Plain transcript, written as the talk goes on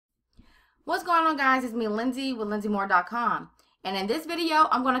What's going on, guys? It's me, Lindsay, with LindsayMoore.com. And in this video,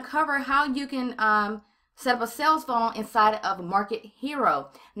 I'm going to cover how you can set up a sales funnel inside of Market Hero.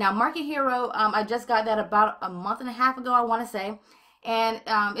 Now, Market Hero, I just got that about a month and a half ago, I want to say. And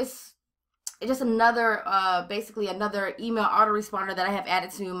it's just another, basically another email autoresponder that I have added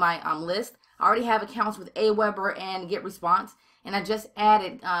to my list. I already have accounts with Aweber and GetResponse. And I just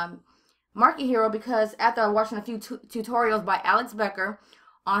added Market Hero because after watching a few tutorials by Becker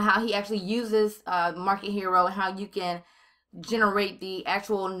on how he actually uses Market Hero and how you can generate the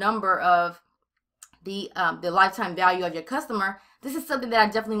actual number of the lifetime value of your customer, this is something that I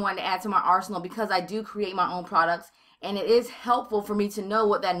definitely wanted to add to my arsenal because I do create my own products, and it is helpful for me to know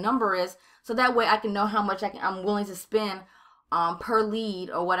what that number is, so that way I can know how much I'm willing to spend per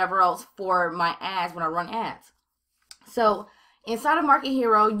lead or whatever else for my ads when I run ads. So inside of Market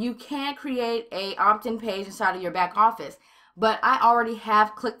Hero, you can create a opt-in page inside of your back office. But I already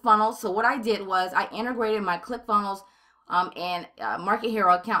have ClickFunnels, so what I did was I integrated my ClickFunnels and Market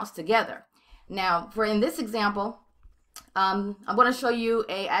Hero accounts together. Now, for in this example, I'm going to show you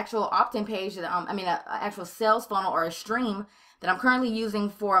a actual opt-in page that an actual sales funnel or a stream that I'm currently using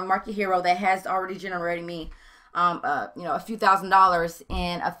for Market Hero that has already generated me, a few $1,000s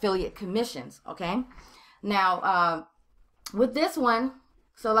in affiliate commissions. Okay, now with this one,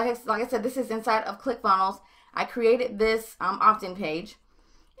 so like I said, this is inside of ClickFunnels. I created this opt-in page,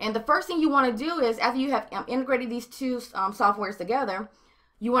 and the first thing you want to do is, after you have integrated these two softwares together,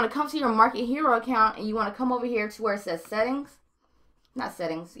 you want to come to your Market Hero account and you want to come over here to where it says settings. Not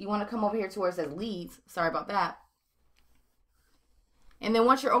settings. You want to come over here to where it says leads. Sorry about that. And then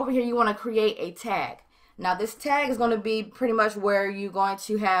once you're over here, you want to create a tag. Now this tag is going to be pretty much where you're going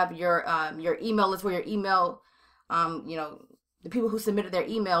to have your email list, where your email, the people who submitted their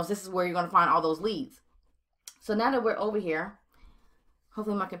emails. This is where you're going to find all those leads. So now that we're over here,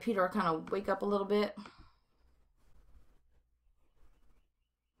 hopefully my computer will kind of wake up a little bit.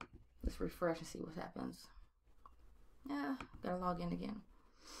 Let's refresh and see what happens. Yeah, gotta log in again.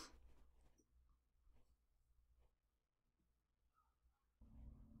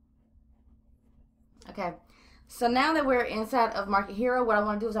 Okay, so now that we're inside of Market Hero, what I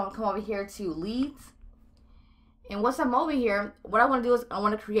want to do is I want to come over here to leads. And once I'm over here, what I want to do is I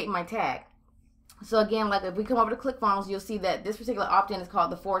want to create my tag. So again, like if we come over to ClickFunnels, you'll see that this particular opt-in is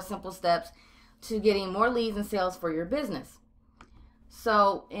called the 4 Simple Steps to Getting More Leads and Sales for Your Business.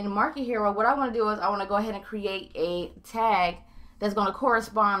 So in Market Hero, what I want to do is I want to go ahead and create a tag that's going to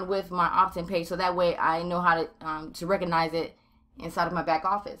correspond with my opt-in page, so that way I know how to recognize it inside of my back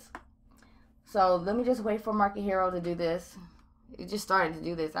office. So let me just wait for Market Hero to do this. It just started to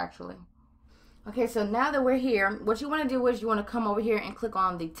do this actually. Okay, so now that we're here, what you want to do is you want to come over here and click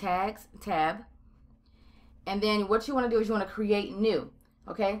on the Tags tab. And then what you want to do is you want to create new.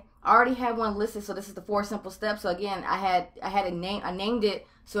 Okay, I already have one listed, so this is the 4 Simple Steps. So again, I named it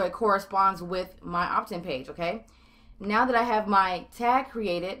so it corresponds with my opt-in page. Okay, now that I have my tag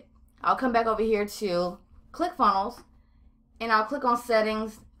created, I'll come back over here to ClickFunnels, and I'll click on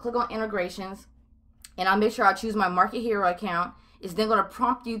Settings, click on Integrations, and I'll make sure I choose my Market Hero account. It's then going to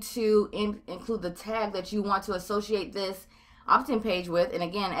prompt you to include the tag that you want to associate this opt-in page with. And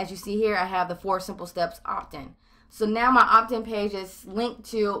again, as you see here, I have the 4 Simple Steps opt-in. So now my opt-in page is linked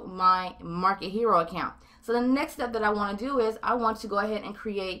to my Market Hero account. So the next step that I want to do is I want to go ahead and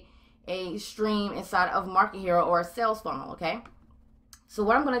create a stream inside of Market Hero, or a sales funnel. Okay, so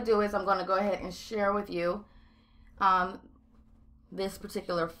what I'm going to do is I'm going to go ahead and share with you this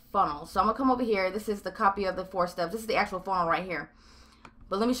particular funnel. So I'm going to come over here. This is the copy of the 4 steps. This is the actual funnel right here,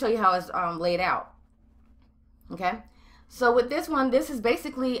 but let me show you how it's laid out. Okay, so with this one, this is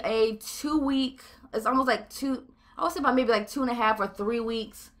basically a 2-week, it's almost like I would say about maybe like 2.5 or 3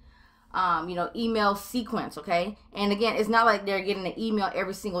 weeks, email sequence. Okay, and again, it's not like they're getting an email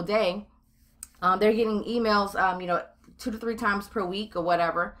every single day. They're getting emails, 2 to 3 times per week or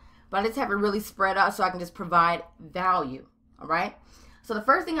whatever, but I just have it really spread out so I can just provide value. All right, so the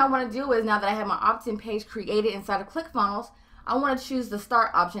first thing I want to do is, now that I have my opt-in page created inside of ClickFunnels, I want to choose the start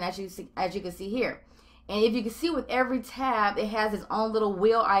option, as you can see here. And if you can see, with every tab, it has its own little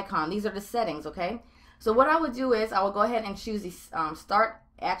wheel icon. These are the settings. Okay, so what I would do is I will go ahead and choose the start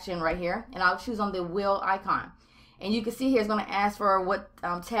action right here, and I'll choose on the wheel icon. And you can see here it's going to ask for what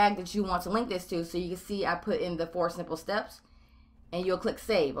tag that you want to link this to. So you can see I put in the 4 Simple Steps, and you'll click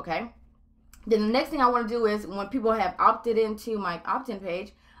Save. Okay, then the next thing I want to do is, when people have opted into my opt-in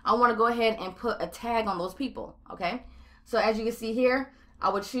page, I want to go ahead and put a tag on those people. Okay, so as you can see here, I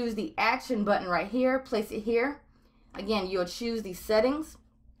would choose the action button right here, place it here. Again, you'll choose the settings,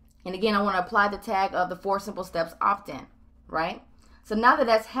 and again, I want to apply the tag of the 4 Simple Steps opt-in, right? So now that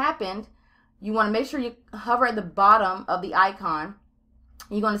that's happened, you want to make sure you hover at the bottom of the icon.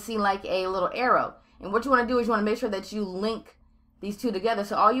 You're going to see like a little arrow. And what you want to do is you want to make sure that you link these two together.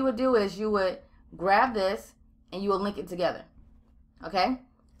 So all you would do is you would grab this and you will link it together. Okay?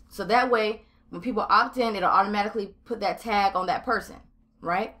 So that way, when people opt in, it'll automatically put that tag on that person,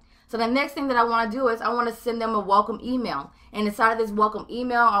 right? So the next thing that I want to do is I want to send them a welcome email. And inside of this welcome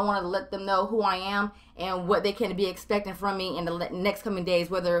email, I want to let them know who I am and what they can be expecting from me in the next coming days,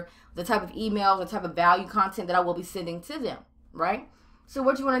 whether the type of email, the type of value content that I will be sending to them, right? So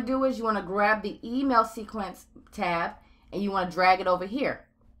what you want to do is you want to grab the email sequence tab and you want to drag it over here.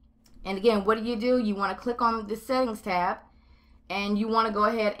 And again, what do? You want to click on the settings tab and you want to go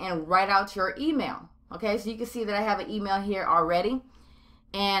ahead and write out your email. Okay, so you can see that I have an email here already.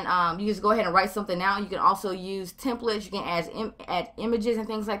 And you just go ahead and write something out. You can also use templates. You can add images and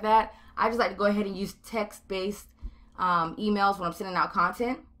things like that. I just like to go ahead and use text-based emails when I'm sending out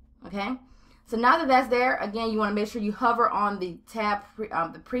content. Okay, so now that that's there, again, you want to make sure you hover on the tab,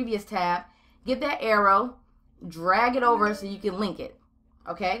 the previous tab, get that arrow, drag it over so you can link it.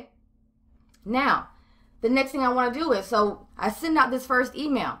 Okay, now the next thing I want to do is, so I send out this first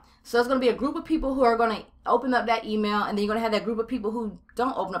email. So it's going to be a group of people who are going to open up that email, and then you're going to have that group of people who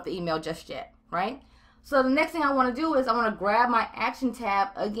don't open up the email just yet, right? So the next thing I want to do is I want to grab my action tab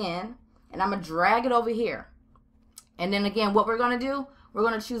again, and I'm going to drag it over here. And then again, what we're going to do, we're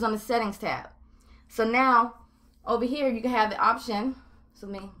going to choose on the settings tab. So now over here, you can have the option. So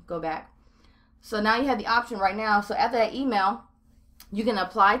let me go back. So now you have the option right now. So after that email, you can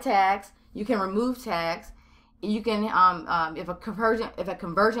apply tags, you can remove tags. You can, if a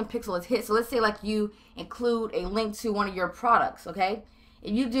conversion pixel is hit, so let's say like you include a link to one of your products, okay?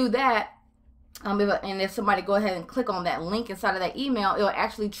 If you do that, if somebody go ahead and click on that link inside of that email, it'll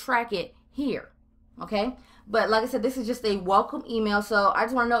actually track it here, okay? But like I said, this is just a welcome email, so I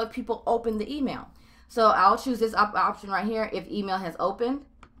just want to know if people open the email. So I'll choose this option right here, if email has opened,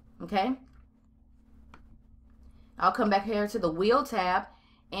 okay? I'll come back here to the wheel tab,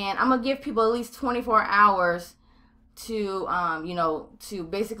 and I'm going to give people at least 24 hours to, to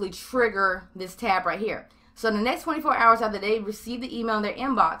basically trigger this tab right here. So in the next 24 hours after they receive the email in their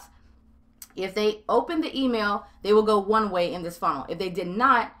inbox, if they open the email, they will go one way in this funnel. If they did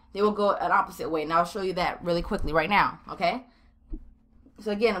not, they will go an opposite way. And I'll show you that really quickly right now, okay?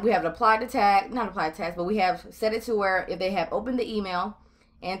 So again, we have applied the tag, not applied tags, but we have set it to where if they have opened the email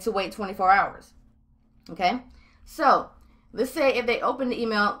and to wait 24 hours, okay? So let's say if they open the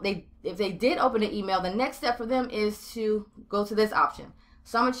email, if they did open the email, the next step for them is to go to this option.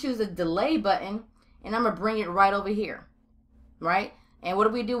 So I'm going to choose the delay button, and I'm going to bring it right over here, right? And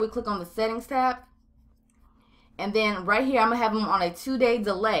what do? We click on the settings tab, and then right here, I'm going to have them on a 2-day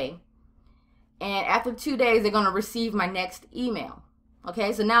delay, and after 2 days, they're going to receive my next email,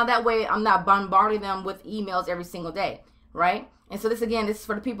 okay? So now that way, I'm not bombarding them with emails every single day, right? And so this, again, this is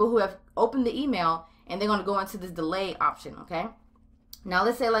for the people who have opened the email, and they're going to go into this delay option, okay? Now,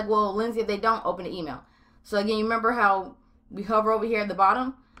 let's say like, well, Lindsay, if they don't open the email. So again, you remember how we hover over here at the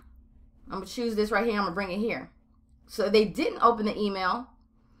bottom? I'm going to choose this right here. I'm going to bring it here. So if they didn't open the email,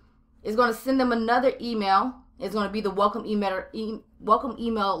 it's going to send them another email. It's going to be the welcome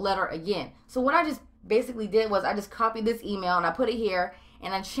email letter again. So what I just basically did was I just copied this email and I put it here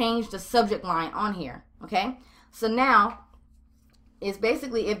and I changed the subject line on here, okay? So now it's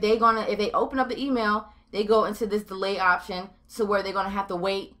basically if they open up the email, they go into this delay option to where they're going to have to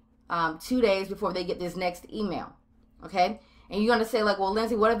wait 2 days before they get this next email, okay? And you're going to say like, well,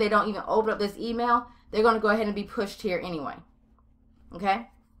 Lindsay, what if they don't even open up this email? They're going to go ahead and be pushed here anyway, okay?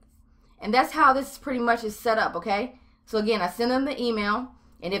 And that's how this pretty much is set up, okay? So again, I send them the email,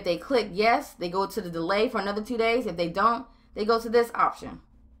 and if they click yes, they go to the delay for another 2 days. If they don't, they go to this option,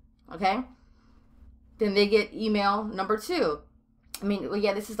 okay? Then they get email number 2. I mean, well,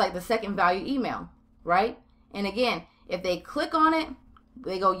 yeah, this is like the second value email, right? And again, if they click on it,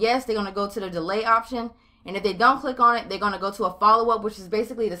 they go yes, they're going to go to the delay option. And if they don't click on it, they're going to go to a follow-up, which is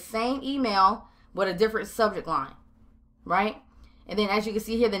basically the same email with a different subject line, right? And then as you can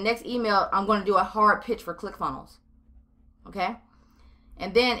see here, the next email, I'm going to do a hard pitch for ClickFunnels, okay?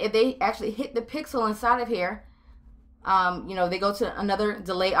 And then if they actually hit the pixel inside of here, they go to another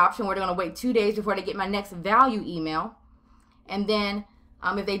delay option where they're going to wait 2 days before they get my next value email. And then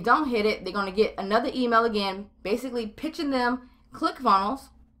if they don't hit it, they're going to get another email again, basically pitching them ClickFunnels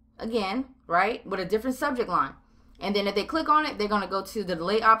again, right, with a different subject line. And then if they click on it, they're going to go to the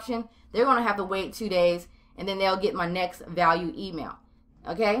delay option. They're going to have to wait 2 days, and then they'll get my next value email,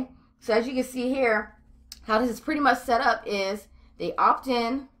 okay? So as you can see here, how this is pretty much set up is they opt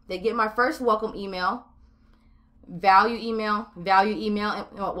in, they get my first welcome email, value email, and value email,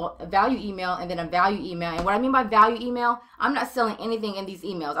 and then a value email. And what I mean by value email, I'm not selling anything in these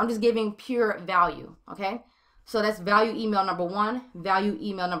emails. I'm just giving pure value, okay? So that's value email number 1, value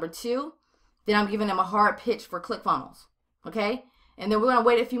email number 2. Then I'm giving them a hard pitch for ClickFunnels, okay? And then we're gonna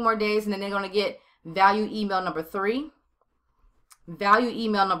wait a few more days, and then they're gonna get value email number 3, value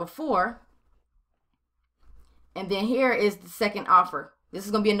email number 4, and then here is the second offer. This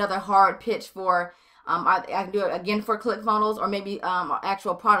is gonna be another hard pitch for, I can do it again for ClickFunnels, or maybe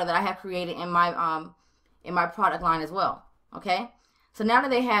actual product that I have created in my product line as well, okay? So now that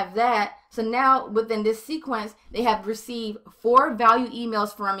they have that, so now within this sequence, they have received 4 value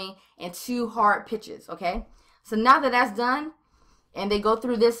emails from me and 2 hard pitches, okay? So now that that's done, and they go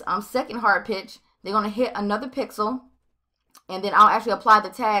through this second hard pitch, they're gonna hit another pixel, and then I'll actually apply the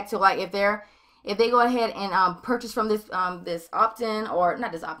tag to, like, if they go ahead and purchase from this this opt-in, or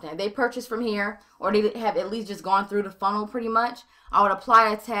not this opt-in, they purchase from here, or they have at least just gone through the funnel pretty much, I would apply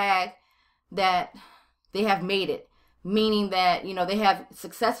a tag that they have made it, meaning that, you know, they have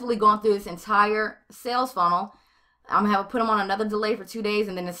successfully gone through this entire sales funnel. I'm gonna have to put them on another delay for 2 days,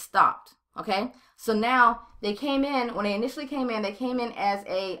 and then it stopped, okay? So now they came in, when they initially came in, they came in as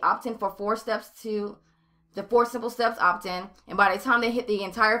a opt-in for 4 steps to the 4 simple steps opt-in, and by the time they hit the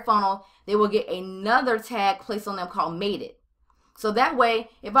entire funnel, they will get another tag placed on them called made it. So that way,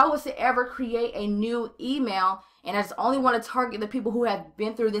 if I was to ever create a new email and I just only want to target the people who have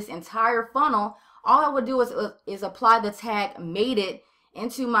been through this entire funnel, all I would do is apply the tag made it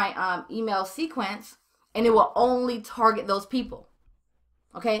into my email sequence, and it will only target those people.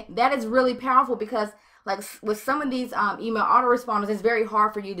 Okay, that is really powerful, because like with some of these email autoresponders, it's very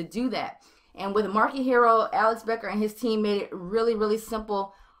hard for you to do that. And with Market Hero, Alex Becker and his team made it really, really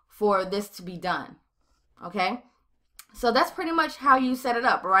simple for this to be done. Okay, so that's pretty much how you set it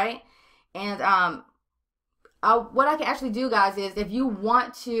up, right? And what I can actually do, guys, is if you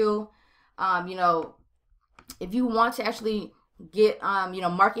want to, you know, if you want to actually get, you know,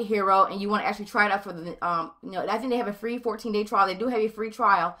 Market Hero, and you want to actually try it out for the, you know, I think they have a free 14-day trial. They do have a free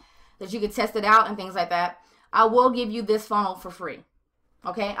trial that you can test it out and things like that. I will give you this funnel for free.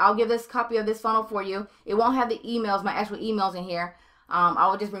 Okay, I'll give this copy of this funnel for you. It won't have the emails, my actual emails in here. I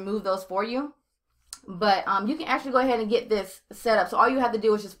will just remove those for you. But you can actually go ahead and get this set up. So all you have to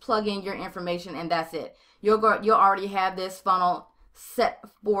do is just plug in your information, and that's it. You'll already have this funnel set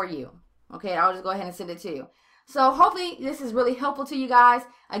for you. Okay, I'll just go ahead and send it to you. So hopefully this is really helpful to you guys.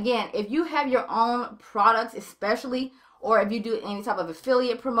 Again, if you have your own products especially, or if you do any type of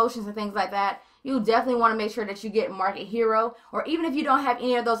affiliate promotions and things like that, you definitely want to make sure that you get Market Hero. Or even if you don't have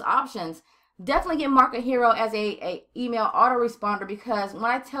any of those options, definitely get Market Hero as a email autoresponder, because when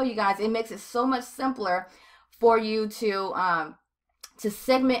I tell you guys, it makes it so much simpler for you to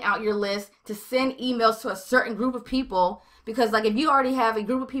segment out your list, to send emails to a certain group of people. Because like if you already have a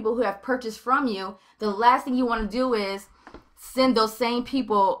group of people who have purchased from you, the last thing you want to do is send those same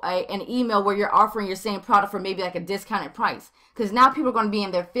people an email where you're offering your same product for maybe like a discounted price. Because now people are going to be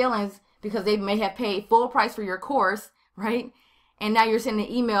in their feelings, because they may have paid full price for your course, right? And now you're sending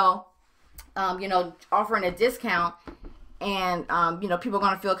an email, you know, offering a discount, and you know, people are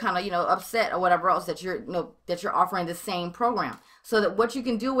going to feel kind of, you know, upset or whatever else that you're, you know, that you're offering the same program. So that what you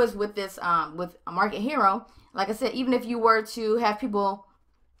can do is with this, with Market Hero, like I said, even if you were to have people,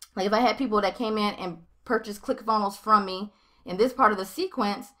 like if I had people that came in and purchased ClickFunnels from me in this part of the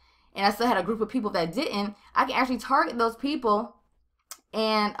sequence, and I still had a group of people that didn't, I can actually target those people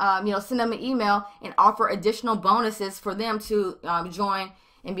and you know, send them an email and offer additional bonuses for them to join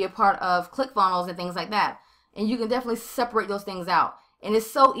and be a part of ClickFunnels and things like that. And you can definitely separate those things out. And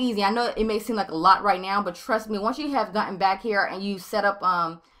it's so easy. I know it may seem like a lot right now, but trust me, once you have gotten back here and you set up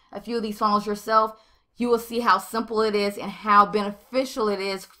a few of these funnels yourself, you will see how simple it is and how beneficial it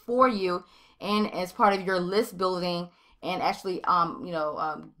is for you, and as part of your list building, and actually you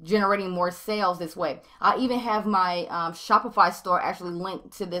know, generating more sales this way. I even have my Shopify store actually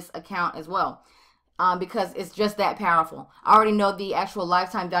linked to this account as well, because it's just that powerful. I already know the actual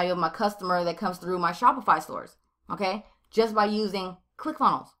lifetime value of my customer that comes through my Shopify stores, okay, just by using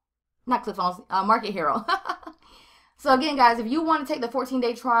ClickFunnels, not ClickFunnels, Market Hero. So again, guys, if you want to take the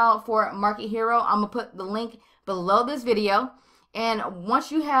 14-day trial for Market Hero, I'm going to put the link below this video. And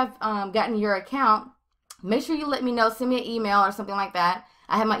once you have gotten your account, make sure you let me know. Send me an email or something like that.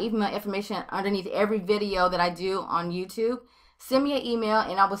 I have my email information underneath every video that I do on YouTube. Send me an email,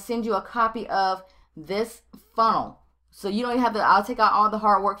 and I will send you a copy of this funnel. So you don't have to, I'll take out all the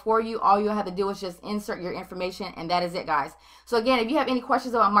hard work for you. All you'll have to do is just insert your information, and that is it, guys. So again, if you have any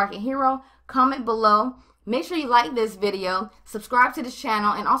questions about Market Hero, comment below. Make sure you like this video, subscribe to this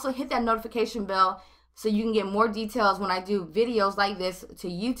channel, and also hit that notification bell so you can get more details when I do videos like this to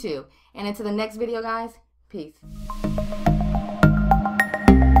YouTube. And until the next video, guys, peace.